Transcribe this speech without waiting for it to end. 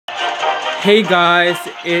Hey guys,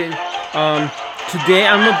 today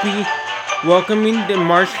I'm gonna be welcoming the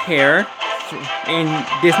Marsh Hare in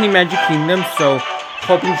Disney Magic Kingdom. So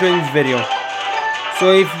hope you enjoy this video.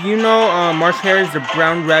 So if you know, Marsh Hare is the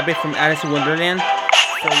brown rabbit from Alice in Wonderland.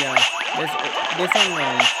 So yeah, let's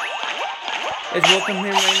welcome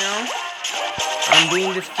him right now. I'm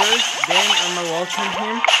doing this first, then I'm gonna welcome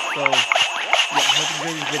him. So yeah, hope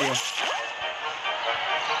you enjoy this video.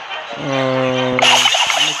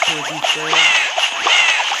 Make sure these birds.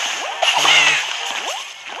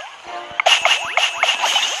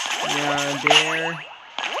 Yeah, there.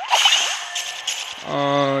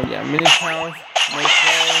 Yeah, Minnie's house, my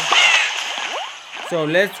house. So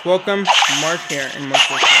let's welcome Marsh Hare and Marsh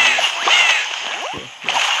Hare. Okay,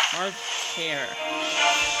 yeah. Marsh Hare.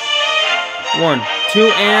 1,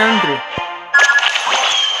 2, and 3.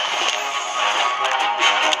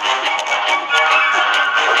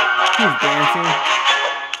 He's dancing.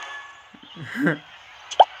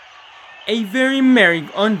 A very merry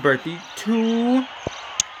birthday to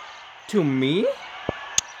me?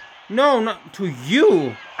 No, not to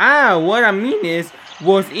you. What I mean is,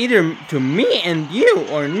 was either to me and you,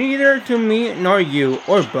 or neither to me nor you,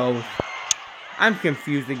 or both. I'm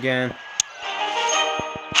confused again.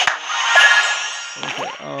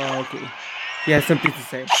 Okay. He has something to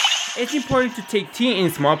say. It's important to take tea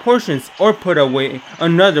in small portions, or put away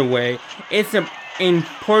another way. It's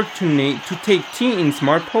important to take tea in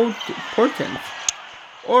small portions,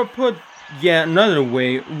 or put yet another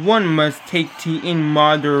way. One must take tea in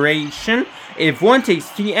moderation if one takes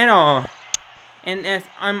tea at all. And as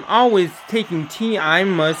I'm always taking tea, I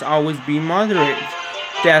must always be moderate.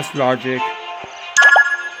 That's logic.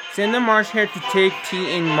 Send the Marsh Hare to take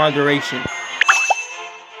tea in moderation.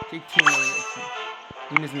 Take tea in moderation.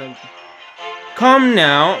 He needs another tea. Come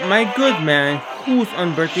now, my good man, whose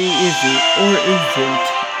birthday is it, or isn't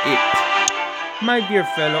it? My dear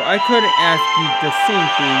fellow, I could ask you the same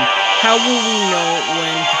thing. How will we know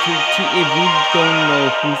when to take tea if we don't know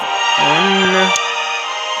who's on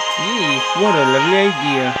tea? What a lovely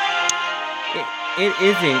idea. It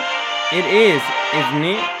isn't. It is, isn't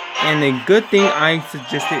it? And a good thing I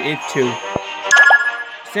suggested it too.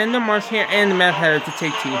 Send the Marsh Hare and the Mad Hatter to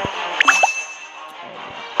take tea.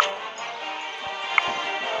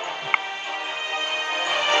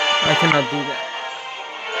 I cannot do that.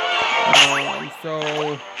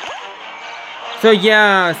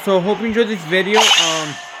 So hope you enjoyed this video.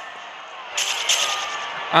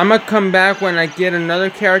 I'm gonna come back when I get another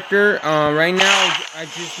character. Right now I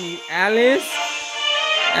just need Alice,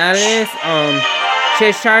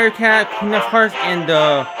 Cheshire Cat, Queen of Hearts, and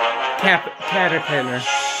the Caterpillar.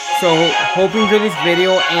 So hope you enjoyed this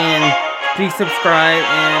video, and please subscribe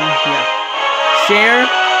and yeah, share.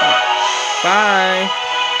 Bye.